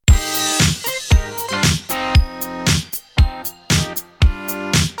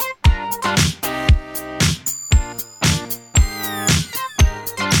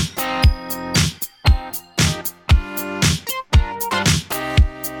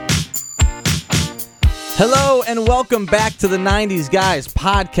Hello and welcome back to the 90s Guys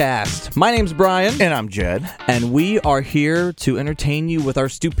podcast. My name's Brian. And I'm Jed. And we are here to entertain you with our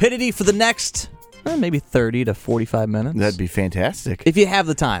stupidity for the next maybe 30 to 45 minutes. That'd be fantastic. If you have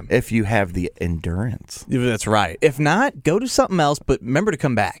the time. If you have the endurance. That's right. If not, go do something else, but remember to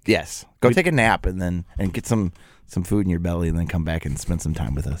come back. Yes. Go take a nap and get some food in your belly and then come back and spend some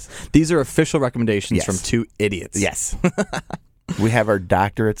time with us. These are official recommendations from two idiots. Yes. We have our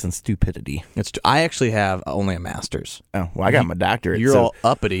doctorates in stupidity. I actually have only a master's. Oh, well, I got my doctorate. You're all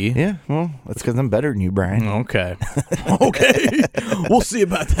uppity. Yeah, well, that's because I'm better than you, Brian. Okay. Okay. We'll see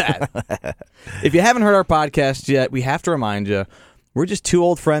about that. If you haven't heard our podcast yet, we have to remind you, we're just two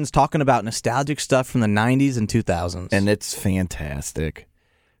old friends talking about nostalgic stuff from the 90s and 2000s. And it's fantastic.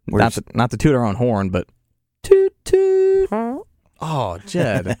 Not to toot our own horn, but toot toot. Oh,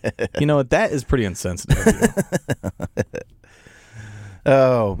 Jed. You know what? That is pretty insensitive of you.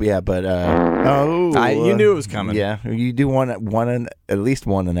 Oh, yeah, but you knew it was coming. Yeah, you do at least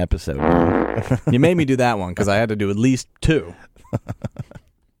one an episode. You made me do that one because I had to do at least two.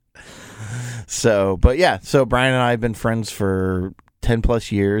 So Brian and I have been friends for 10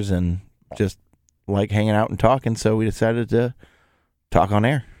 plus years and just like hanging out and talking, so we decided to talk on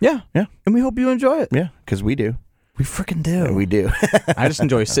air. Yeah. And we hope you enjoy it. Yeah, because we do. We freaking do. Yeah, we do. I just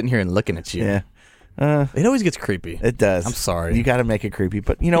enjoy sitting here and looking at you. Yeah. It always gets creepy. It does. I'm sorry. You got to make it creepy,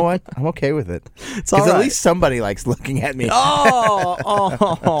 but you know what? I'm okay with it. It's all right. Because at least somebody likes looking at me.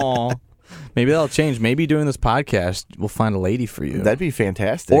 Oh. Maybe that'll change. Maybe doing this podcast, we'll find a lady for you. That'd be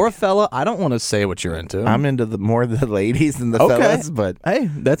fantastic. Or a fella. I don't want to say what you're into. I'm into more the ladies than the fellas, but hey,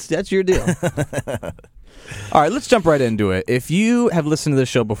 that's your deal. All right, let's jump right into it. If you have listened to this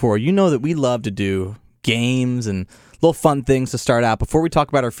show before, you know that we love to do games and little fun things to start out before we talk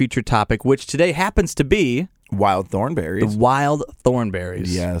about our featured topic, which today happens to be Wild Thornberrys. The Wild Thornberrys.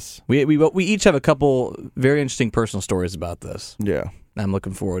 Yes. We each have a couple very interesting personal stories about this. Yeah. I'm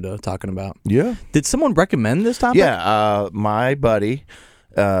looking forward to talking about. Yeah. Did someone recommend this topic? Yeah. My buddy,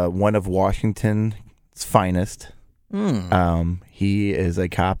 one of Washington's finest. He is a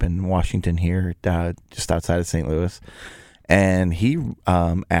cop in Washington here, just outside of St. Louis. And he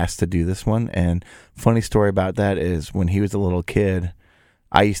asked to do this one. And funny story about that is when he was a little kid,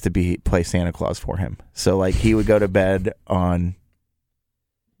 I used to play Santa Claus for him. So like he would go to bed on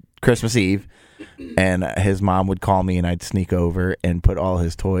Christmas Eve, and his mom would call me, and I'd sneak over and put all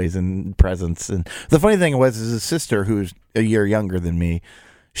his toys and presents. And the funny thing was, his sister, who's a year younger than me,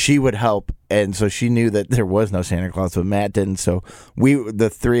 she would help, and so she knew that there was no Santa Claus, but Matt didn't. So the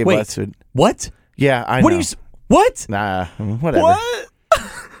three of us would. What? Yeah, I know. What? Nah, whatever. What?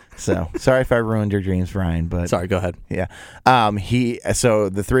 So sorry if I ruined your dreams, Brian. But sorry, go ahead. Yeah. So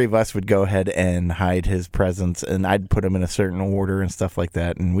the three of us would go ahead and hide his presents, and I'd put them in a certain order and stuff like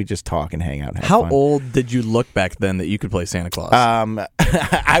that, and we just talk and hang out. And have How fun. old did you look back then that you could play Santa Claus?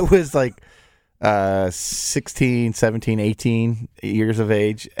 I was like 16, 17, 18 years of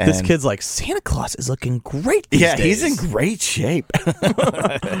age. And this kid's like, Santa Claus is looking great these days. He's in great shape.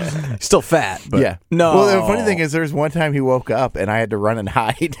 Still fat, but yeah. No. Well, the funny thing is, there was one time he woke up and I had to run and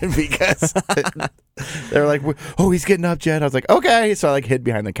hide because they were like, "Oh, he's getting up, Jed." I was like, "Okay." So I hid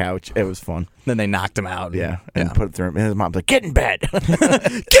behind the couch. It was fun. Then they knocked him out. And put it through him. And his mom's like, "Get in bed."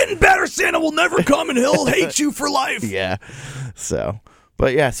 Get in bed or Santa will never come and he'll hate you for life. Yeah. So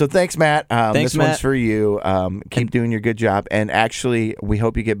thanks, Matt. This Matt. one's for you. Keep doing your good job. And actually, we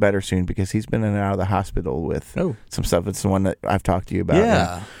hope you get better soon because he's been in and out of the hospital with some stuff. It's the one that I've talked to you about.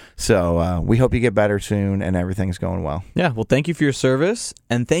 Yeah. So we hope you get better soon and everything's going well. Yeah. Well, thank you for your service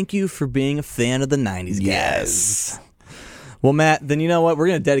and thank you for being a fan of the 90s, guys. Yes. Well, Matt, then you know what? We're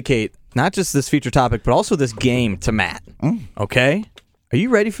going to dedicate not just this feature topic, but also this game to Matt. Okay? Are you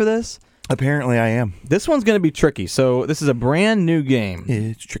ready for this? Apparently I am. This one's going to be tricky. So this is a brand new game.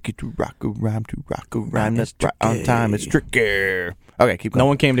 It's tricky to rock a rhyme, that's right on time. It's tricky. Okay, keep going. No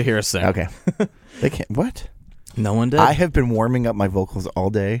one came to hear us sing. Okay. They can't. What? No one did. I have been warming up my vocals all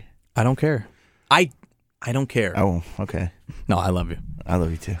day. I don't care. I don't care. Oh, okay. No, I love you. I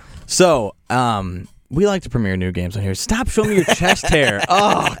love you too. So, we like to premiere new games on here. Stop showing me your chest hair.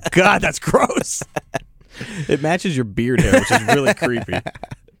 Oh, God, that's gross. It matches your beard hair, which is really creepy.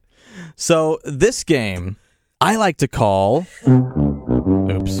 So, this game, I like to call...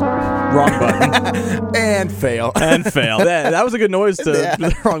 Oops. Wrong button. And fail. That was a good noise to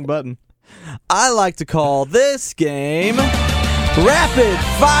the wrong button. I like to call this game Rapid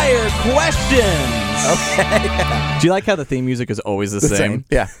Fire Questions. Okay. Do you like how the theme music is always the same?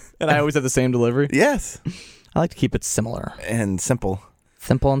 Yeah. And I always have the same delivery? Yes. I like to keep it similar. And simple.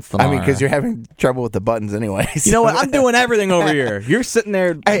 Simple and smart. I mean, because you're having trouble with the buttons anyway. You know what? I'm doing everything over here. You're sitting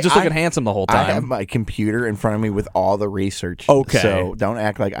there just looking handsome the whole time. I have my computer in front of me with all the research. Okay. So don't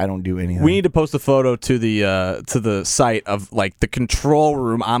act like I don't do anything. We need to post a photo to the site of like the control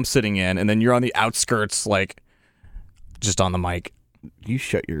room I'm sitting in, and then you're on the outskirts, like just on the mic. You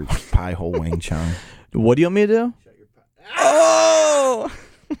shut your pie hole, Wayne Chung. What do you want me to do? Shut your pie. Oh!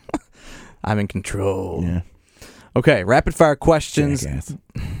 I'm in control. Yeah. Okay, rapid fire questions. Jackass.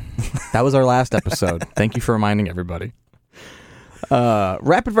 That was our last episode. Thank you for reminding everybody.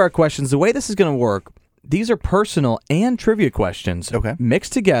 Rapid fire questions. The way this is going to work, these are personal and trivia questions. Okay.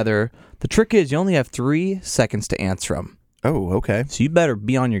 Mixed together. The trick is you only have 3 seconds to answer them. Oh, okay. So you better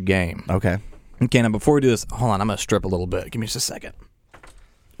be on your game. Okay. Okay, now before we do this, hold on. I'm going to strip a little bit. Give me just a second.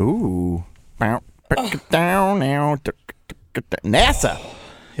 Ooh. Down now. NASA.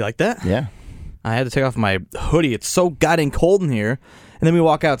 You like that? Yeah. I had to take off my hoodie. It's so goddamn cold in here. And then we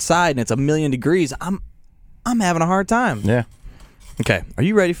walk outside and it's 1,000,000 degrees. I'm having a hard time. Yeah. Okay. Are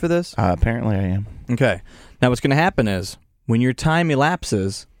you ready for this? Apparently I am. Okay. Now what's going to happen is when your time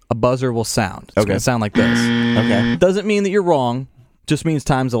elapses, a buzzer will sound. It's going to sound like this. Okay. Doesn't mean that you're wrong. Just means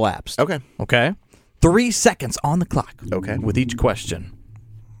time's elapsed. Okay. Okay? 3 seconds on the clock. Okay. With each question.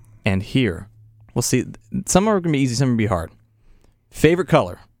 And here, we'll see. Some are going to be easy, some are going to be hard. Favorite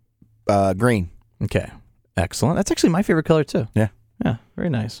color? Green. Okay. Excellent. That's actually my favorite color, too. Yeah. Yeah. Very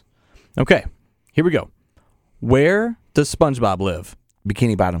nice. Okay. Here we go. Where does SpongeBob live?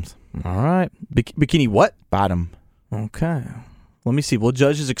 Bikini Bottoms. All right. Bikini what? Bottom. Okay. Let me see. Will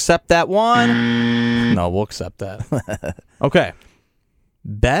judges accept that one? No, we'll accept that. Okay.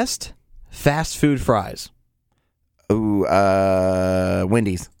 Best fast food fries. Ooh,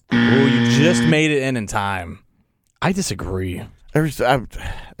 Wendy's. Oh, you just made it in time. I disagree.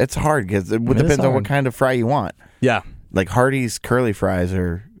 It's hard because it It is depends on hard. what kind of fry you want. Yeah. Like Hardee's curly fries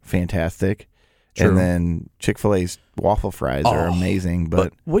are fantastic. True. And then Chick-fil-A's waffle fries are amazing.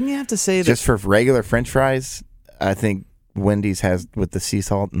 But wouldn't you have to say that just for regular French fries, I think Wendy's has with the sea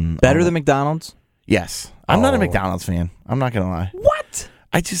salt and better than McDonald's? Yes. I'm not a Oh. McDonald's fan. I'm not going to lie. What?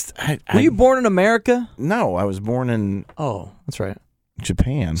 I Were you born in America? No, I was born in Oh, that's right.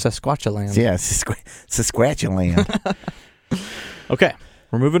 Japan. Sasquatchaland. Yeah, Saskatchewan. Okay,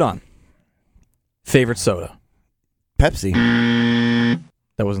 we're moving on. Favorite soda? Pepsi.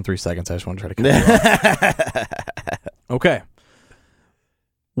 That wasn't 3 seconds. I just want to try to cut you off. Okay.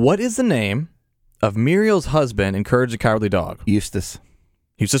 What is the name of Muriel's husband in Courage the Cowardly Dog? Eustace.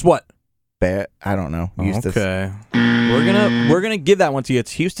 Eustace what? I don't know. Eustace. Okay. We're gonna give that one to you.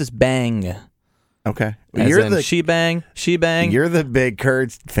 It's Eustace Bang. Okay. As You're in the she bang. You're the big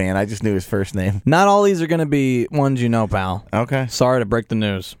Courage fan. I just knew his first name. Not all these are gonna be ones you know, pal. Okay. Sorry to break the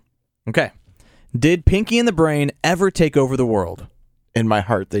news. Okay. Did Pinky and the Brain ever take over the world? In my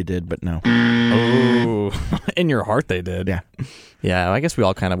heart they did, but no. Oh, in your heart they did. Yeah. Yeah, I guess we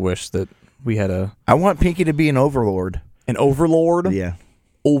all kind of wish that we had I want Pinky to be an overlord. an overlord. Yeah.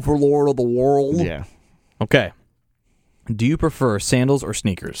 Overlord of the world. Yeah. Okay. Do you prefer sandals or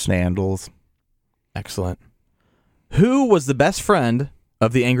sneakers? Sandals. Excellent. Who was the best friend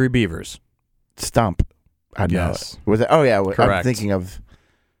of the Angry Beavers? Stump. I know. Yes. Was it? Oh, yeah. I'm Correct. thinking of...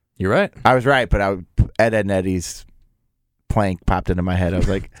 You're right. I was right, but Ed, Edd and Eddie's plank popped into my head. I was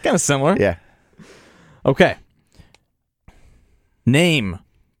like... Kind of similar. Yeah. Okay. Name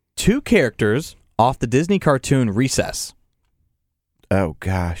 2 characters off the Disney cartoon Recess. Oh,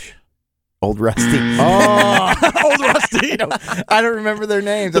 gosh. Old Rusty. Oh, Old Rusty. I don't remember their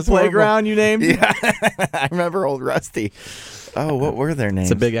names. The That's horrible. playground you named? Yeah. I remember Old Rusty. Oh, what were their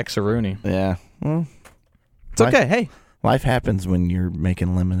names? It's a big X-a-rooney. Yeah. Well, It's okay. Hey. life happens when you're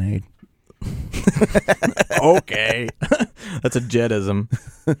making lemonade. Okay. That's a Jedism.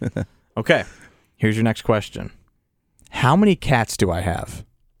 Okay. Here's your next question. How many cats do I have?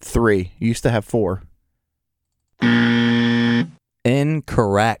 3. You used to have 4.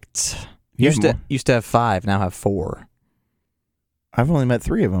 Incorrect. You have Used to have 5, now have 4. I've only met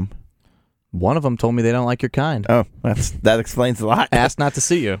 3 of them. One of them told me they don't like your kind. Oh, that explains a lot. Asked not to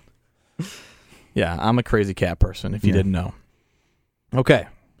see you. Yeah, I'm a crazy cat person, if you didn't know. Okay.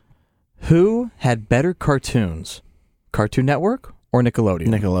 Who had better cartoons? Cartoon Network or Nickelodeon?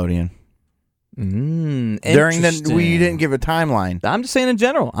 Nickelodeon. During you didn't give a timeline. I'm just saying in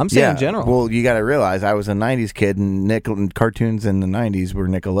general. I'm saying in general. Well, you got to realize I was a 90s kid, and cartoons in the 90s were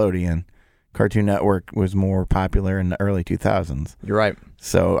Nickelodeon. Cartoon Network was more popular in the early 2000s. You're right.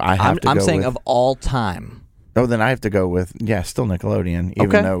 So I have to go I'm saying with, of all time. Oh, then I have to go with, still Nickelodeon,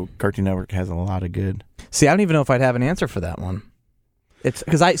 even though Cartoon Network has a lot of good. See, I don't even know if I'd have an answer for that one. It's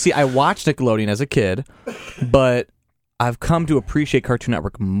because I watched Nickelodeon as a kid, but I've come to appreciate Cartoon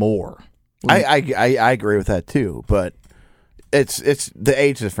Network more. I agree with that too, but it's the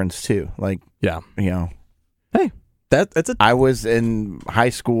age difference too. Like, Yeah. Hey, that's a. I was in high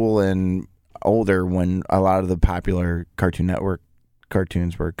school and older when a lot of the popular Cartoon Network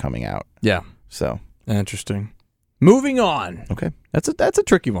cartoons were coming out. Yeah. So Interesting. Moving on. okay, That's a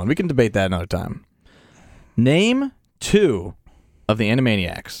tricky one. We can debate that another time. Name 2 of the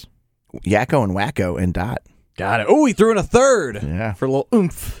Animaniacs. Yakko and Wacko and Dot. Got it. Oh, he threw in a third. Yeah, For a little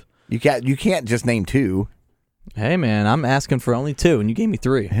oomph. you can't just name 2. Hey, man, I'm asking for only 2, and you gave me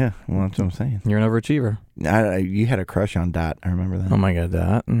 3. Yeah, well, that's what I'm saying. You're an overachiever. You had a crush on Dot. I remember that. Oh, my God,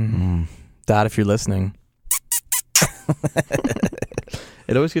 Dot. Dot, if you're listening.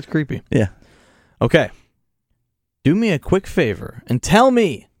 It always gets creepy. Yeah. Okay. Do me a quick favor and tell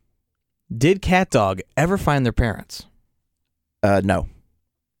me, did Cat Dog ever find their parents? No.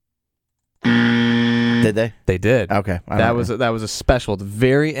 Did they? They did. Okay. That was a special at the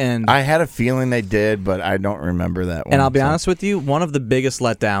very end. I had a feeling they did, but I don't remember that one. And I'll be honest with you, one of the biggest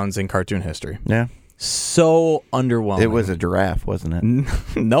letdowns in cartoon history. Yeah. So underwhelming. It was a giraffe, wasn't it?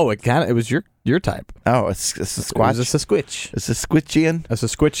 No, it was your type. Oh, it's a squatch. It was a Sasquatch. It's a squitchian. A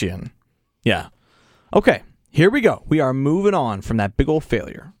Sasquatchian. Yeah. Okay, here we go. We are moving on from that big old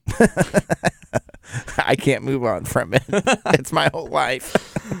failure. I can't move on from it. It's my whole life.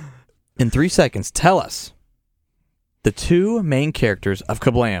 In 3 seconds, tell us the 2 main characters of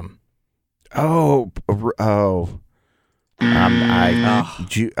Kablam. Oh.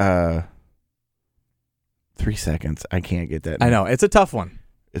 3 seconds. I can't get that. I know, it's a tough one.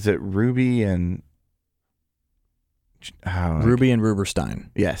 Is it Ruby and... Ruby and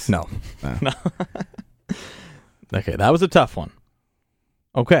Ruberstein. Yes. No. No. Okay, that was a tough one.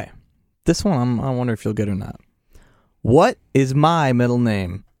 Okay. This one, I wonder if you'll get it or not. What is my middle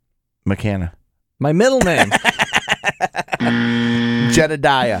name? McKenna. My middle name?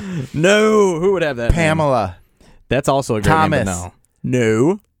 Jedediah. No. Who would have that Pamela. name? That's also a great Thomas. name, but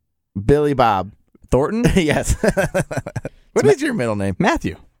no. Billy Bob. Thornton? Yes. What is your middle name?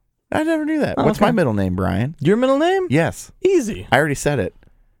 Matthew. I never knew that. Oh, What's okay. my middle name, Brian? Your middle name? Yes. Easy. I already said it.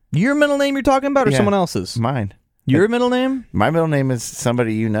 Your middle name you're talking about or Yeah. someone else's? Mine. Your middle name? My middle name is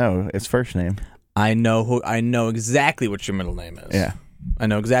somebody you know. It's first name. I know exactly what your middle name is. Yeah. I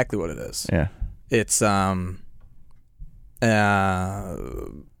know exactly what it is. Yeah. It's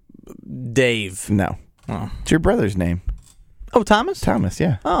Dave. No. Oh. It's your brother's name. Oh, Thomas? Thomas,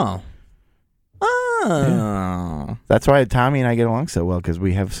 yeah. Oh. Oh. That's why Tommy and I get along so well, because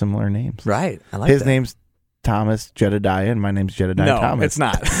we have similar names. Right. I like His that. name's Thomas Jedediah, and my name's Jedediah No, Thomas. it's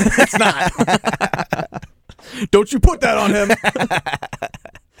not. It's not. Don't you put that on him.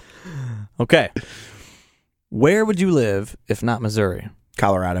 Okay. Where would you live if not Missouri?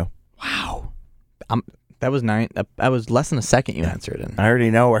 Colorado. Wow. That was 9. I was less than a second you answered in. I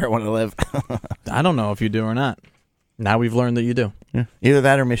already know where I want to live. I don't know if you do or not. Now we've learned that you do. Yeah. Either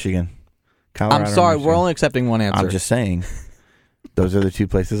that or Michigan. Colorado I'm sorry, or we're Michigan. only accepting one answer. I'm just saying. Those are the 2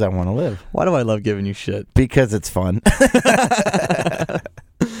 places I want to live. Why do I love giving you shit? Because it's fun.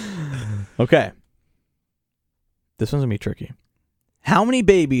 Okay. This one's going to be tricky. How many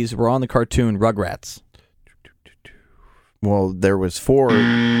babies were on the cartoon Rugrats? Well, there was 4.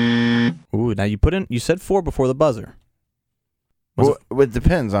 Ooh, now you said 4 before the buzzer. Well, it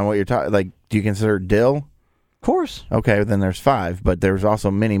depends on what you're talking. Like, do you consider Dill? Of course. Okay, then there's 5, but there's also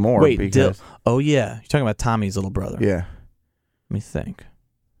many more. Wait, because, Dill. Oh, yeah. You're talking about Tommy's little brother. Yeah. Let me think.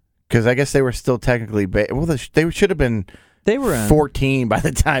 Because I guess they were still technically... well, they should have been They were in 14 by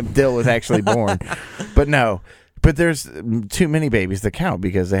the time Dill was actually born. But no. But there's too many babies to count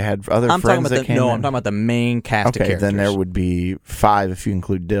because they had other friends that came in. I'm talking about the main cast of Okay, characters. then there would be 5 if you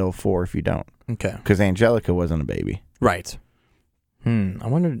include Dill, 4 if you don't. Okay. Because Angelica wasn't a baby. Right. I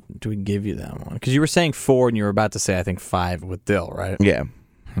wonder, do we give you that one? Because you were saying 4 and you were about to say, I think, 5 with Dill, right? Yeah.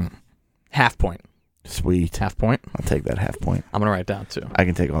 Half point. Sweet. Half point. I'll take that half point. I'm going to write down 2. I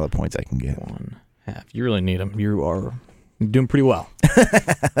can take all the points I can get. 1/2. You really need them. You're doing pretty well.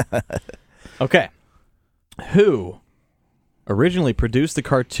 Okay. Who originally produced the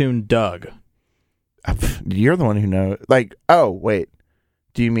cartoon Doug? You're the one who knows. Like, oh, wait.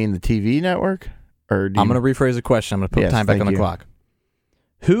 Do you mean the TV network? Or I'm going to rephrase the question. I'm going to put time back on the clock.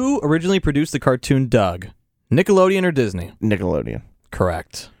 Who originally produced the cartoon Doug? Nickelodeon or Disney? Nickelodeon.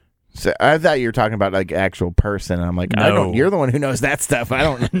 Correct. So I thought you were talking about like actual person. And I'm like, I don't. You're the one who knows that stuff. I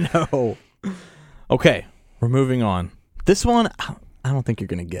don't know. Okay, we're moving on. This one, I don't think you're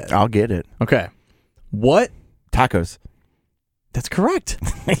going to get. I'll get it. Okay. What? Tacos. That's correct.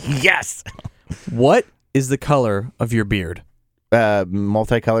 Yes. What is the color of your beard?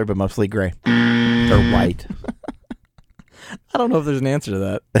 Multicolored, but mostly gray or white. I don't know if there's an answer to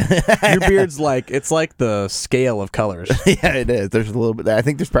that. Your beard's it's like the scale of colors. Yeah, it is. There's a little bit. I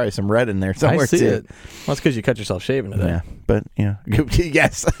think there's probably some red in there somewhere I see too. it. Well, it's because you cut yourself shaving today. Yeah, but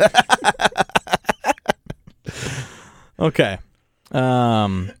yes. Okay.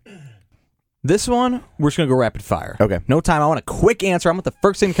 This one, we're just going to go rapid fire. Okay. No time. I want a quick answer. I want the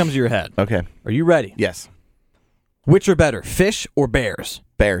first thing that comes to your head. Okay. Are you ready? Yes. Which are better, fish or bears?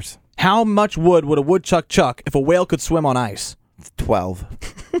 Bears. How much wood would a woodchuck chuck if a whale could swim on ice? 12.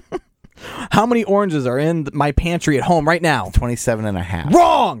 How many oranges are in my pantry at home right now? 27 and a half.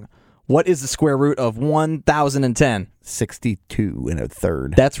 Wrong! What is the square root of 1,010? 62 and a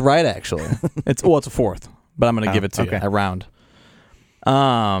third. That's right, actually. It's a fourth, but I'm going to give it to you. I round.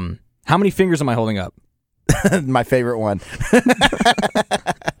 How many fingers am I holding up? My favorite one.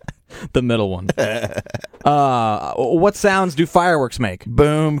 The middle one. What sounds do fireworks make?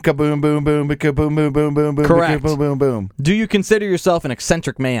 Boom, kaboom, boom, boom, kaboom, boom, boom, boom, boom, Correct. Boom, boom, boom. Do you consider yourself an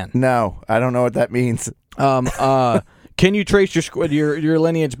eccentric man? No, I don't know what that means. Can you trace your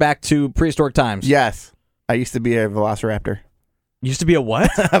lineage back to prehistoric times? Yes. I used to be a velociraptor. Used to be a what?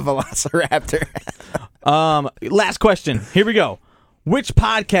 A velociraptor. Last question. Here we go. Which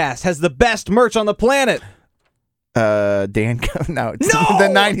podcast has the best merch on the planet? Dan. No, it's the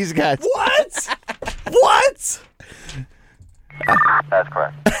 90s guys. What? What? That's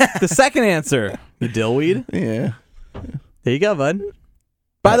correct. The second answer. You dillweed? Yeah. There you go, bud.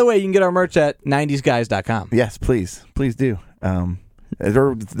 By the way, you can get our merch at 90sguys.com. Yes, please. Please do.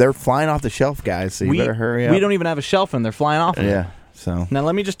 They're flying off the shelf, guys, so you better hurry up. We don't even have a shelf and they're flying off. Yeah, so. Now,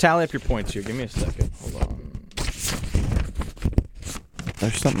 let me just tally up your points here. Give me a second. Hold on.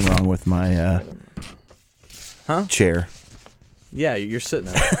 There's something wrong with my chair. Yeah, you're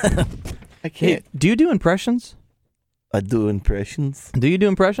sitting there. I can't. Hey, do you do impressions? I do impressions. Do you do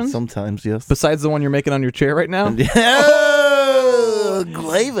impressions? Sometimes, yes. Besides the one you're making on your chair right now? Oh,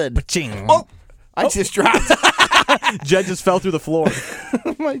 Glaven. Oh, I just dropped. Jed just fell through the floor.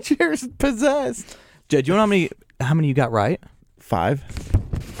 My chair's possessed. Jed, you know how many you got right? 5.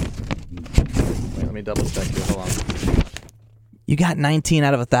 Wait, let me double check here. Hold on. You got 19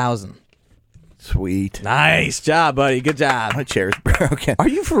 out of 1,000. Sweet. Nice job, buddy. Good job. My chair's broken. Are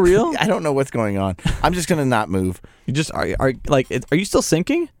you for real? I don't know what's going on. I'm just gonna not move. You just are you still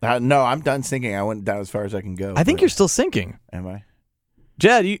sinking? No, I'm done sinking. I went down as far as I can go. I think you're still sinking. Am I?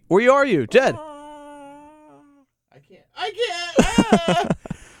 Jed, where are you? Jed. I can't.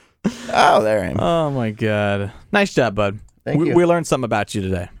 Oh, there I am. Oh my God. Nice job, bud. Thank you. We learned something about you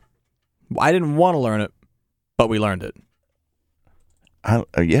today. I didn't want to learn it, but we learned it.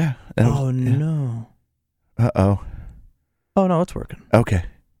 Yeah. No. Uh-oh. Oh no, it's working. Okay.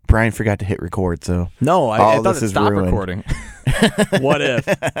 Brian forgot to hit record, so. No, I thought it stopped ruined. recording. What if?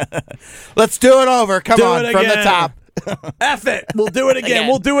 Let's do it over. Come Do on, it from the again. top. F it. We'll do it again.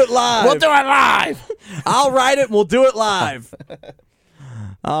 We'll do it live. We'll do it live. I'll write it. We'll do it live.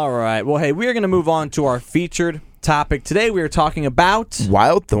 All right. Well, hey, we are going to move on to our featured topic. Today we are talking about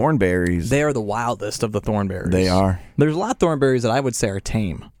Wild Thornberrys. They are the wildest of the thornberries. They are. There's a lot of thornberries that I would say are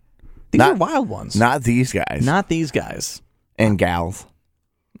tame. These are wild ones. Not these guys. Not these guys. And gals.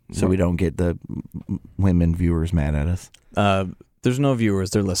 So we don't get the women viewers mad at us. There's no viewers.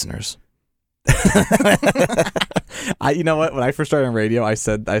 They're listeners. You know what? When I first started on radio, I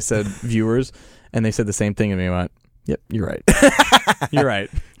said viewers, and they said the same thing, and I went, "Yep, you're right. You're right."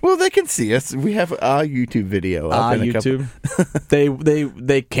 Well, they can see us. We have a YouTube video up in YouTube.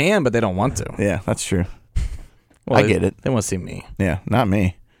 They can, but they don't want to. Yeah, that's true. Well, I get it. They want to see me. Yeah, not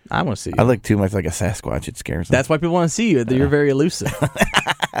me. I want to see you. I look too much like a Sasquatch. It scares them. That's why people want to see you. You're very elusive.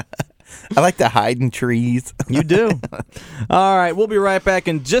 I like to hide in trees. You do. All right, we'll be right back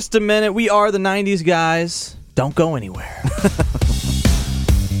in just a minute. We are the 90s guys. Don't go anywhere.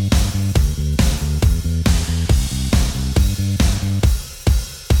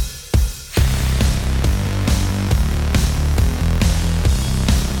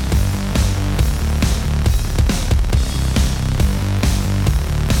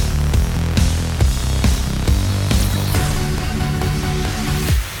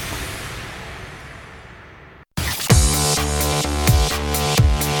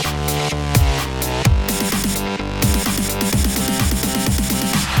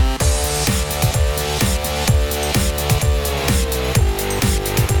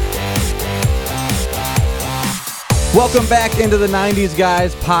 Welcome back into the 90s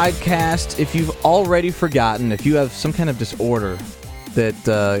Guys podcast. If you've already forgotten, if you have some kind of disorder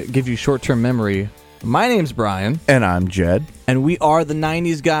that gives you short-term memory My name's Brian. And I'm Jed. And we are the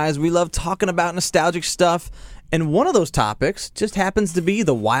 90s guys. We love talking about nostalgic stuff. And one of those topics just happens to be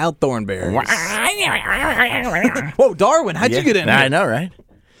the Wild Thornberrys. Whoa, Darwin, how'd you get in here? I know, right?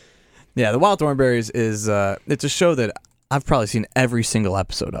 Yeah, the Wild Thornberrys is it's a show that I've probably seen every single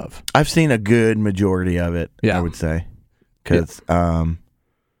episode of. I've seen a good majority of it, I would say. Because,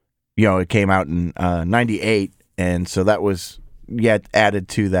 it came out in 98, and so that was added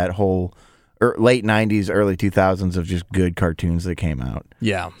to that whole late 90s, early 2000s of just good cartoons that came out.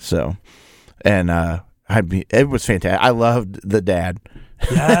 Yeah. So, and it was fantastic. I loved the dad.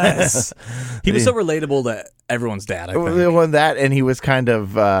 Yes. He was so relatable to everyone's dad, I think. That, and he was kind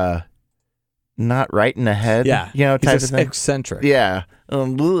of not right in the head. Yeah. Type He's of thing. Eccentric. Yeah.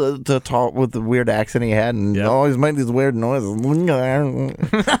 To talk with the weird accent he had and always made these weird noises.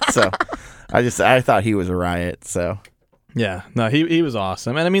 So I thought he was a riot. So yeah, no, he was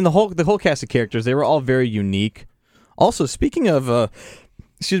awesome. And I mean the whole cast of characters, they were all very unique. Also, speaking of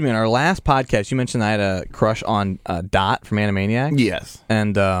in our last podcast you mentioned I had a crush on Dot from Animaniacs. Yes.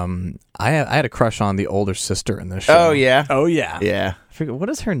 And I had a crush on the older sister in this show. Oh yeah. Yeah. I forget, what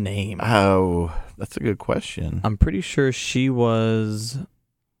is her name? Oh, that's a good question. I'm pretty sure she was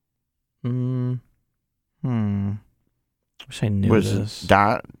wish I knew this.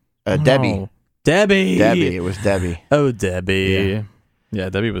 Dot Debbie. Debbie. It was Debbie. Oh, Debbie. Yeah,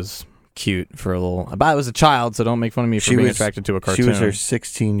 Debbie was cute for a little. But I was a child, so don't make fun of me for being attracted to a cartoon. She was her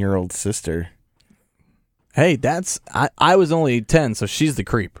 16-year-old sister. Hey, I was only 10, so she's the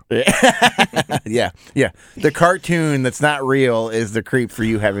creep. Yeah. The cartoon that's not real is the creep for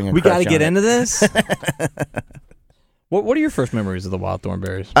you having a We crush got to get on into this. What are your first memories of the Wild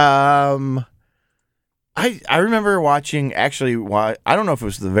Thornberrys? I remember watching, actually, I don't know if it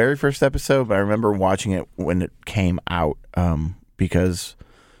was the very first episode, but I remember watching it when it came out because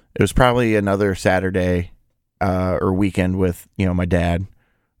it was probably another Saturday or weekend with, my dad.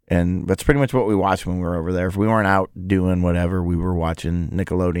 And that's pretty much what we watched when we were over there. If we weren't out doing whatever, we were watching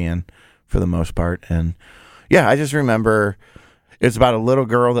Nickelodeon for the most part. And yeah, I just remember it's about a little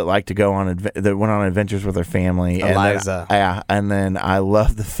girl that liked to go that went on adventures with her family. Eliza. And then I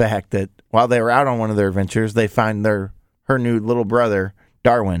love the fact that while they were out on one of their adventures, they find her new little brother,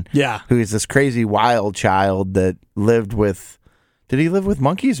 Darwin. Yeah. Who is this crazy wild child that lived with. Did he live with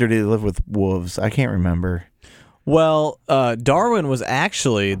monkeys or did he live with wolves? I can't remember. Well, Darwin was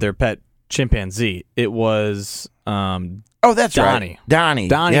actually their pet chimpanzee. It was that's Donnie. Right. Donnie.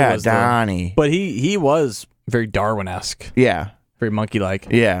 Donnie was Donnie. But he was very Darwin-esque. Yeah. Very monkey-like.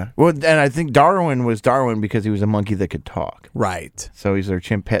 Yeah. Well, and I think Darwin was Darwin because he was a monkey that could talk. Right. So he's their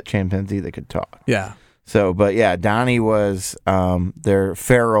pet chimpanzee that could talk. Yeah. So, but yeah, Donnie was their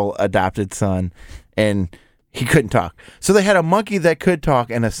feral adopted son, and he couldn't talk. So they had a monkey that could talk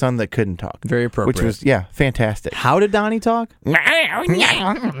and a son that couldn't talk. Very appropriate. Which was, fantastic. How did Donnie talk? Yeah,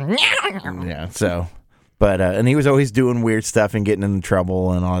 so... But and he was always doing weird stuff and getting into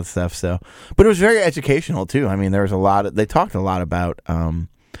trouble and all that stuff. So, but it was very educational too. I mean, there was they talked a lot about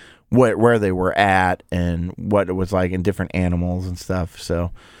where they were at and what it was like in different animals and stuff.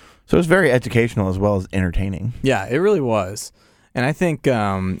 So it was very educational as well as entertaining. Yeah, it really was. And I think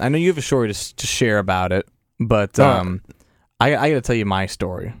I know you have a story to share about it, but I got to tell you my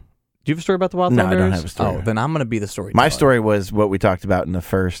story. Do you have a story about the Wild Thornberrys? No, I don't have a story. Oh, then I'm going to be the story. My story was what we talked about in the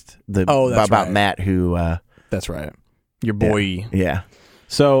first, about right. Matt who... that's right. Your boy. Yeah.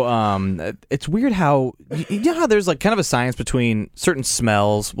 So it's weird how, you know how there's like kind of a science between certain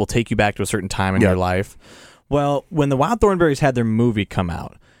smells will take you back to a certain time in your life? Well, when the Wild Thornberrys had their movie come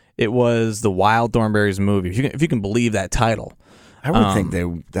out, it was the Wild Thornberrys movie, if you can believe that title. I would think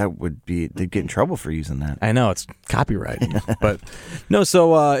they'd get in trouble for using that. I know, it's copyright. But no,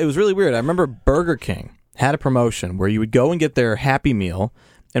 so it was really weird. I remember Burger King had a promotion where you would go and get their Happy Meal,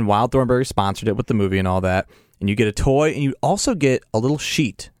 and Wild Thornberrys sponsored it with the movie and all that. And you get a toy, and you also get a little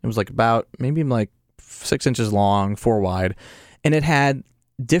sheet. It was like maybe 6 inches long, 4 wide, and it had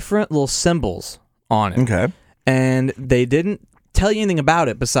different little symbols on it. Okay. And they didn't tell you anything about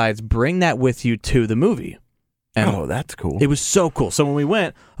it besides bring that with you to the movie. And that's cool. It was so cool. So when we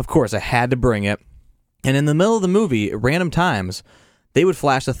went, of course, I had to bring it. And in the middle of the movie, at random times, they would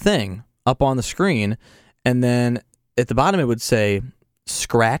flash a thing up on the screen, and then at the bottom it would say,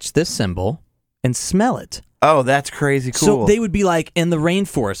 scratch this symbol and smell it. Oh, that's crazy cool. So they would be like in the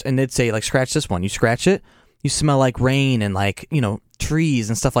rainforest, and they'd say, like, scratch this one. You scratch it, you smell like rain and like, trees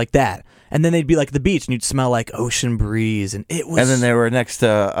and stuff like that. And then they'd be like at the beach, and you'd smell like ocean breeze, and it was... And then they were next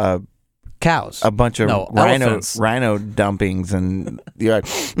to Cows. a bunch of elephants. rhino dumpings, and you're like,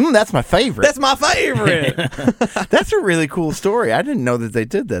 that's my favorite. That's my favorite. That's a really cool story. I didn't know that they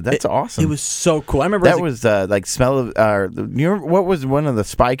did that. That's awesome. It was so cool. I remember that was like Smell of. You remember what was one of the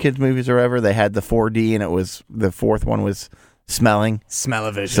Spy Kids movies or whatever? They had the 4D, and it was the fourth one was smelling.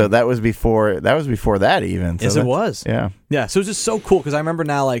 Smell-o-vision. So that was before that even. So yes, it was. Yeah. Yeah. So it was just so cool because I remember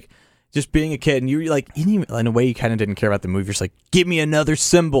now like. Just being a kid, and you like, you didn't even, in a way, you kind of didn't care about the movie. You're just like, give me another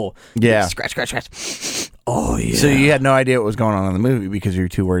symbol. Yeah. Scratch, scratch, scratch. Oh, yeah. So you had no idea what was going on in the movie because you were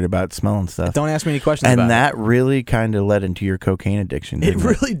too worried about smelling stuff. Don't ask me any questions and about that really kind of led into your cocaine addiction, it. didn't It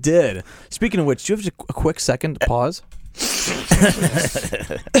really did. Speaking of which, do you have just a quick second to pause?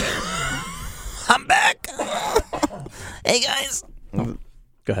 I'm back. Hey, guys. Oh,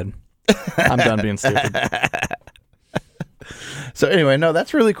 go ahead. I'm done being stupid. So anyway, no,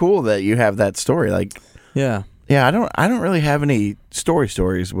 that's really cool that you have that story. Like, yeah. I don't really have any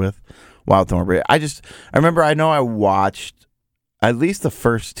stories with Wild Thornberry. I remember I watched at least the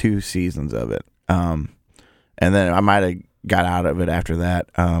first 2 seasons of it, and then I might have got out of it after that.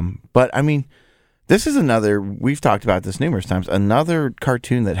 But I mean, this is another. We've talked about this numerous times. Another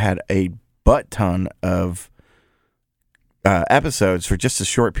cartoon that had a butt ton of episodes for just a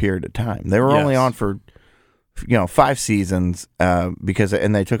short period of time. They were only on for 5 seasons because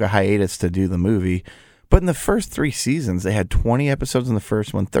they took a hiatus to do the movie. But in the first 3 seasons, they had 20 episodes in the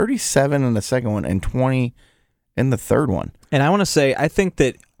first one, 37 in the second one, and 20 in the third one. And I want to say, I think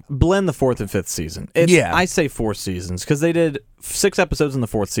that blend the 4th and 5th season. I say 4 seasons because they did 6 episodes in the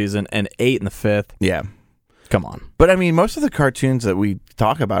 4th season and 8 in the 5th. Yeah. Come on. But I mean, most of the cartoons that we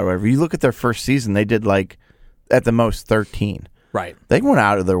talk about, whatever, you look at their first season, they did like at the most 13. Right. They went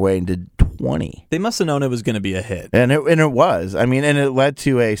out of their way and did 20. They must have known it was going to be a hit. And it was. I mean, and it led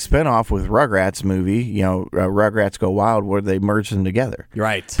to a spinoff with Rugrats movie, Rugrats Go Wild, where they merged them together.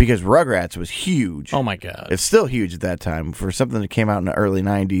 Right. Because Rugrats was huge. Oh, my God. It's still huge at that time for something that came out in the early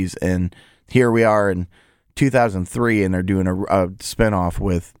 90s. And here we are in 2003, and they're doing a spinoff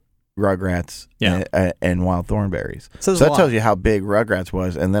with Rugrats and Wild Thornberrys. So that tells you how big Rugrats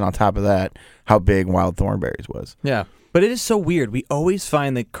was. And then on top of that, how big Wild Thornberrys was. Yeah. But it is so weird. We always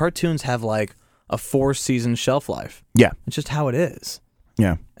find that cartoons have like a 4-season shelf life. Yeah. It's just how it is.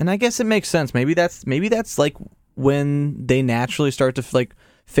 Yeah. And I guess it makes sense. Maybe that's like when they naturally start to like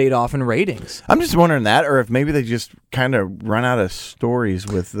fade off in ratings. I'm just wondering that, or if maybe they just kind of run out of stories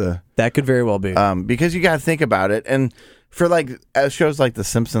with the... That could very well be. Because you got to think about it. And for like shows like The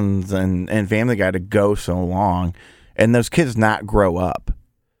Simpsons and Family Guy to go so long, and those kids not grow up.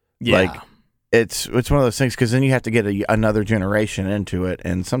 Yeah. Like, it's one of those things, because then you have to get another generation into it,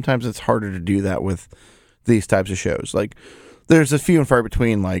 and sometimes it's harder to do that with these types of shows. Like, there's a few and far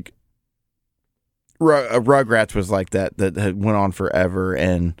between. Like, Rugrats was like that had went on forever,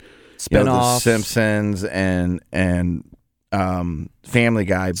 and The Simpsons and Family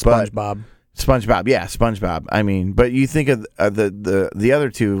Guy, SpongeBob. I mean, but you think of the other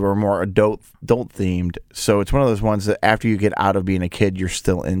two are more adult themed, so it's one of those ones that after you get out of being a kid, you're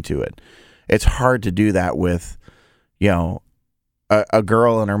still into it. It's hard to do that with, a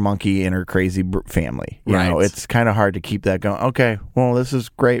girl and her monkey and her crazy family. You know, it's kind of hard to keep that going. Okay, well, this is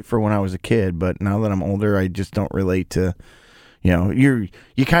great for when I was a kid, but now that I'm older, I just don't relate to. You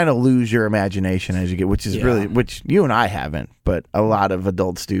kind of lose your imagination as you get, which is which you and I haven't, but a lot of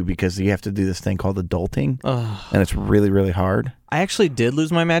adults do, because you have to do this thing called adulting, and it's really, really hard. I actually did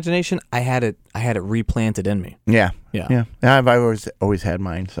lose my imagination. I had it replanted in me. Yeah. I've always had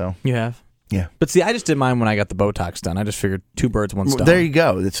mine. So you have. Yeah. But see, I just did mine when I got the Botox done. I just figured 2 birds, 1 stone. There you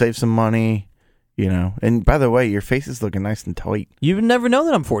go. It saves some money, And by the way, your face is looking nice and tight. You would never know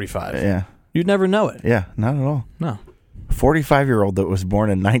that I'm 45. Yeah. You'd never know it. Yeah, not at all. No. 45-year-old that was born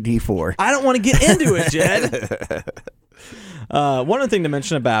in 94. I don't want to get into it, Jed. One other thing to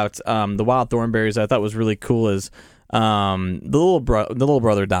mention about the Wild Thornberrys I thought was really cool is the little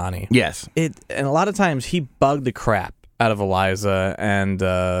brother Donnie. Yes. And a lot of times he bugged the crap out of Eliza and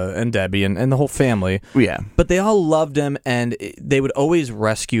Debbie and the whole family. Yeah. But they all loved him, and they would always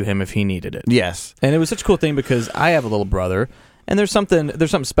rescue him if he needed it. Yes. And it was such a cool thing because I have a little brother, and there's something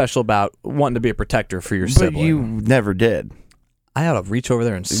special about wanting to be a protector for your sibling. But you never did. I ought to reach over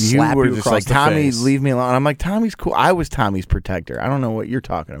there and slap you just across like, the Tommy, face. leave me alone. I'm like, Tommy's cool. I was Tommy's protector. I don't know what you're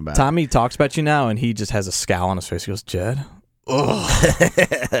talking about. Tommy talks about you now, and he just has a scowl on his face. He goes, Jed? Ugh.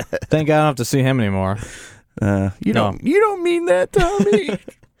 Thank God I don't have to see him anymore. You don't mean that, Tommy.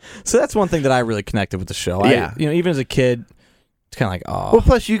 So that's one thing that I really connected with the show. Yeah. Even as a kid, it's kind of like, oh. Well,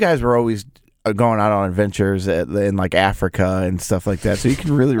 plus you guys were always going out on adventures in like Africa and stuff like that. So you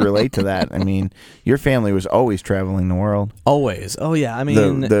can really relate to that. I mean, your family was always traveling the world. Always. Oh yeah. I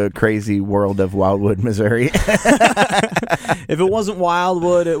mean, the crazy world of Wildwood, Missouri. If it wasn't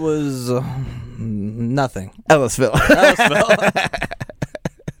Wildwood, it was nothing. Ellisville.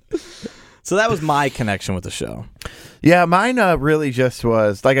 So that was my connection with the show. Yeah, mine really just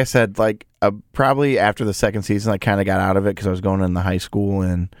was, like I said, like probably after the second season, I kind of got out of it because I was going into high school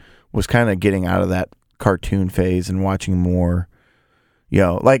and was kind of getting out of that cartoon phase and watching more,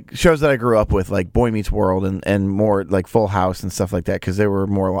 like shows that I grew up with, like Boy Meets World and more like Full House and stuff like that, because they were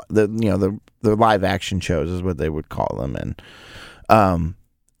more the live action shows is what they would call them, and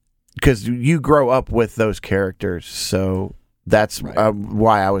because you grow up with those characters, so. That's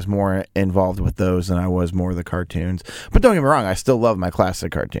why I was more involved with those than I was more of the cartoons. But don't get me wrong, I still love my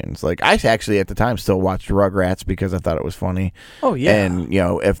classic cartoons. Like, I actually, at the time, still watched Rugrats because I thought it was funny. Oh, yeah. And,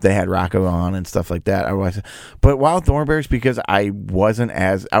 if they had Rocco on and stuff like that, I was. But Wild Thornberrys, because I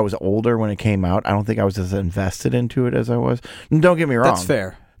was older when it came out, I don't think I was as invested into it as I was. And don't get me wrong. That's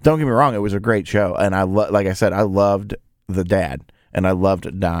fair. Don't get me wrong, it was a great show. And like I said, I loved the dad. And I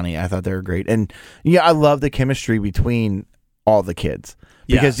loved Donnie. I thought they were great. And, I love the chemistry between all the kids,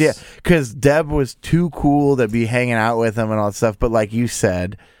 because Deb was too cool to be hanging out with them and all that stuff, but like you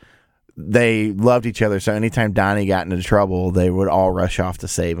said, they loved each other, so anytime Donnie got into trouble, they would all rush off to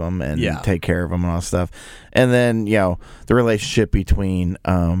save him and take care of him and all that stuff. And then the relationship between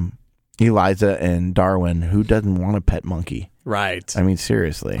Eliza and Darwin, who doesn't want a pet monkey, right? I mean,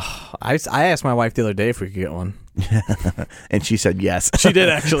 seriously. I asked my wife the other day if we could get one. And she said yes. She did,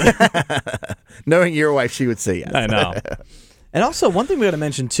 actually. Knowing your wife, she would say yes. I know. And also, one thing we got to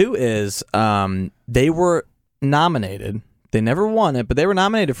mention, too, is they were nominated. They never won it, but they were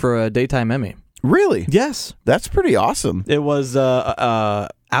nominated for a Daytime Emmy. Really? Yes. That's pretty awesome. It was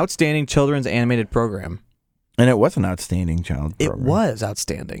Outstanding Children's Animated Program. And it was an outstanding child program. It was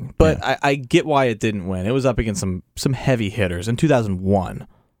outstanding. But I get why it didn't win. It was up against some heavy hitters in 2001.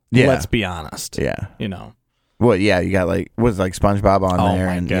 Yeah. Let's be honest. Yeah. Well, yeah, you got was like SpongeBob on there.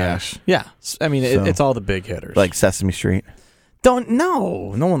 Oh, my gosh. Yeah. I mean, it's all the big hitters. Like Sesame Street.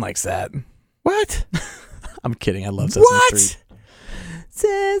 No one likes that. What? I'm kidding. I love Sesame Street.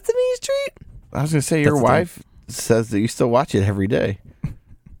 Sesame Street. I was going to say, your wife says that you still watch it every day.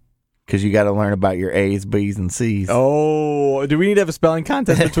 Because you got to learn about your A's, B's, and C's. Oh, do we need to have a spelling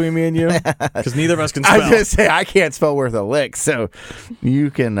contest between me and you? Because neither of us can spell. I was going to say, I can't spell worth a lick, so you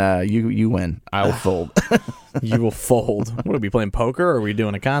can, you win. I'll fold. You will fold. What, are we playing poker or are we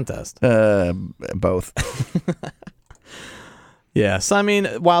doing a contest? Both. Yes, I mean,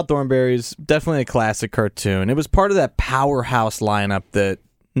 Wild Thornberrys, definitely a classic cartoon. It was part of that powerhouse lineup that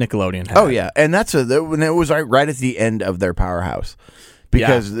Nickelodeon had. Oh, yeah, and it was right at the end of their powerhouse.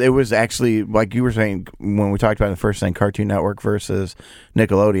 Because it was actually, like you were saying, when we talked about the first thing, Cartoon Network versus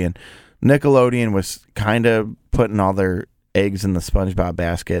Nickelodeon. Nickelodeon was kind of putting all their eggs in the SpongeBob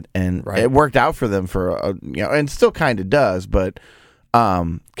basket, and it worked out for them and still kind of does, but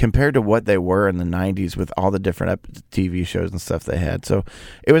compared to what they were in the 90s with all the different TV shows and stuff they had. So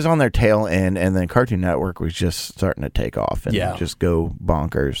it was on their tail end, and then Cartoon Network was just starting to take off and just go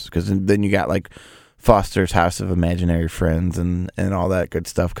bonkers. Because then you got like Foster's House of Imaginary Friends and all that good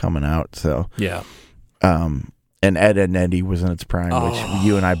stuff coming out. So and Ed and Eddie was in its prime, which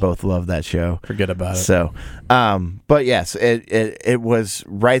you and I both love that show. Forget about it. So, but yes, it was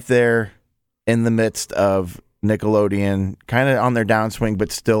right there in the midst of Nickelodeon, kind of on their downswing,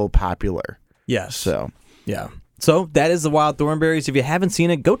 but still popular. Yes. So So that is the Wild Thornberrys. If you haven't seen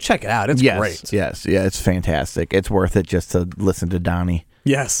it, go check it out. It's great. Yes, it's fantastic. It's worth it just to listen to Donnie.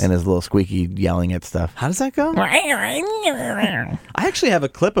 Yes. And his little squeaky yelling at stuff. How does that go? I actually have a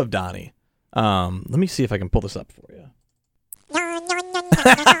clip of Donnie. Let me see if I can pull this up for you.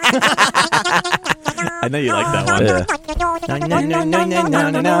 I know you like that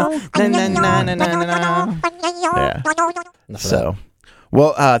one. So,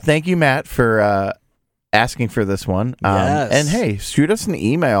 well, thank you, Matt, for asking for this one. Yes. And hey, shoot us an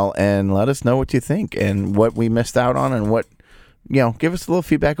email and let us know what you think and what we missed out on and what, give us a little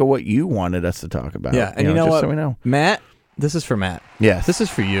feedback of what you wanted us to talk about. Yeah, and you know what? So we know. Matt, this is for Matt. Yes. This is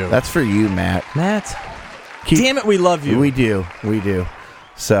for you. That's for you, Matt. Damn it, we love you. We do.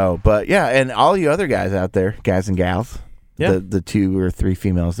 So, but yeah, and all you other guys out there, guys and gals, the 2 or 3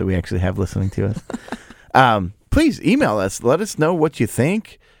 females that we actually have listening to us, please email us. Let us know what you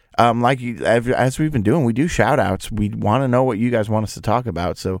think. As we've been doing, we do shout outs. We want to know what you guys want us to talk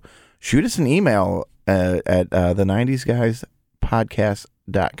about. So shoot us an email at the 90s guys guyswithaz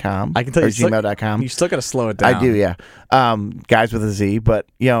podcast.com. I can tell or you still- gmail.com. You still got to slow it down. I do, yeah. Guys with a Z, but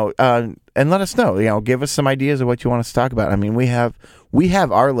and let us know. Give us some ideas of what you want us to talk about. I mean, we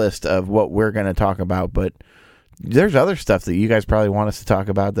have our list of what we're going to talk about, but there's other stuff that you guys probably want us to talk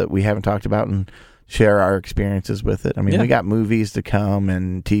about that we haven't talked about and share our experiences with it. I mean, we got movies to come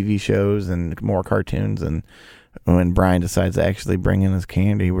and TV shows and more cartoons, and when Brian decides to actually bring in his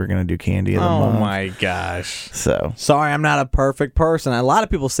candy, we're going to do candy of the month. Oh my gosh. So sorry, I'm not a perfect person. A lot of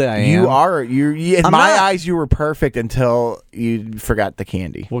people say I am. you are. In I'm my not. eyes, you were perfect until you forgot the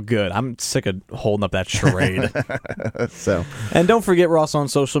candy. Well, good. I'm sick of holding up that charade. So, and don't forget, we're also on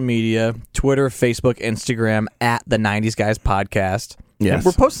social media: Twitter, Facebook, Instagram at the 90s Guys Podcast. Yes. And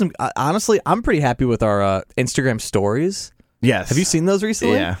we're posting. Honestly, I'm pretty happy with our Instagram stories. yes. Have you seen those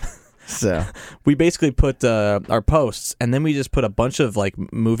recently? Yeah. So We basically put our posts, and then we just put a bunch of like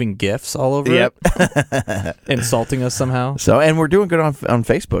moving GIFs all over it, insulting us somehow. So, and we're doing good on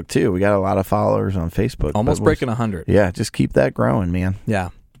Facebook too. We got a lot of followers on Facebook. Almost but breaking 100. Yeah, just keep that growing, man. Yeah.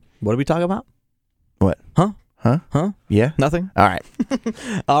 What are we talking about? What? Huh? Huh? Yeah. Nothing? All right.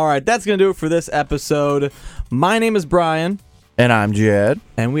 All right, that's going to do it for this episode. My name is Brian. And I'm Jed.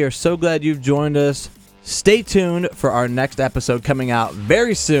 And we are so glad you've joined us. Stay tuned for our next episode coming out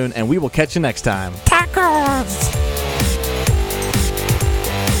very soon, and we will catch you next time. Tacos!